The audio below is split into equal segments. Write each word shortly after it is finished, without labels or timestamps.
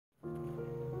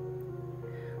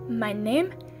My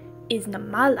name is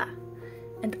Namala,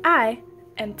 and I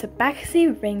am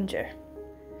Tabaxi Ranger.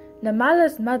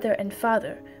 Namala's mother and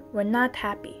father were not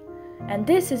happy, and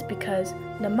this is because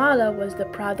Namala was the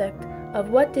product of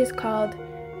what is called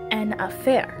an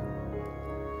affair.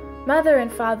 Mother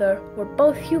and father were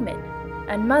both human,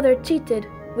 and mother cheated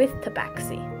with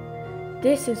Tabaxi.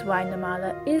 This is why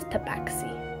Namala is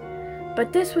Tabaxi.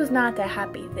 But this was not a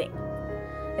happy thing,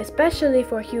 especially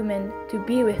for human to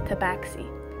be with Tabaxi,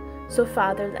 so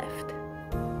father left.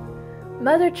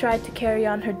 Mother tried to carry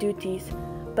on her duties,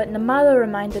 but Namala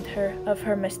reminded her of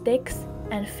her mistakes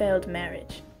and failed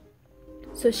marriage.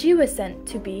 So she was sent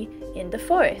to be in the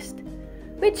forest,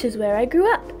 which is where I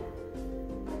grew up.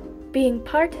 Being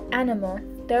part animal,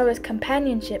 there was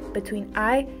companionship between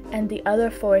I and the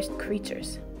other forest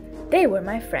creatures. They were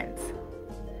my friends.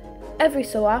 Every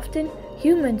so often,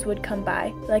 humans would come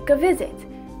by like a visit,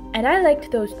 and I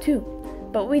liked those too,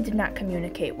 but we did not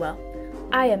communicate well.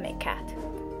 I am a cat.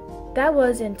 That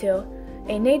was until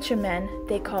a nature man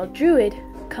they called Druid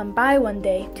come by one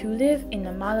day to live in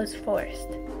Namala's forest.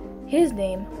 His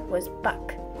name was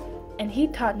Buck, and he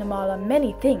taught Namala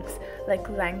many things like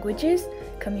languages,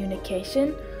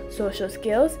 communication, social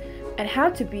skills, and how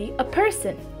to be a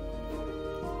person.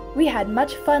 We had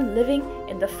much fun living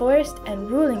in the forest and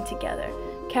ruling together,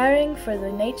 caring for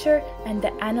the nature and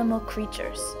the animal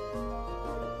creatures.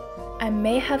 I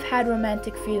may have had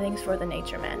romantic feelings for the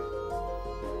nature man.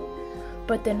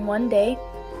 But then one day,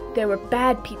 there were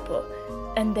bad people,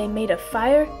 and they made a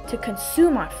fire to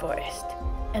consume our forest.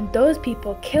 And those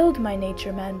people killed my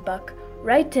nature man Buck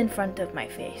right in front of my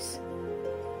face.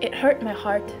 It hurt my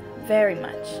heart very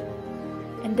much.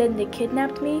 And then they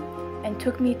kidnapped me and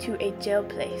took me to a jail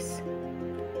place.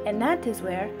 And that is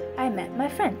where I met my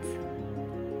friends.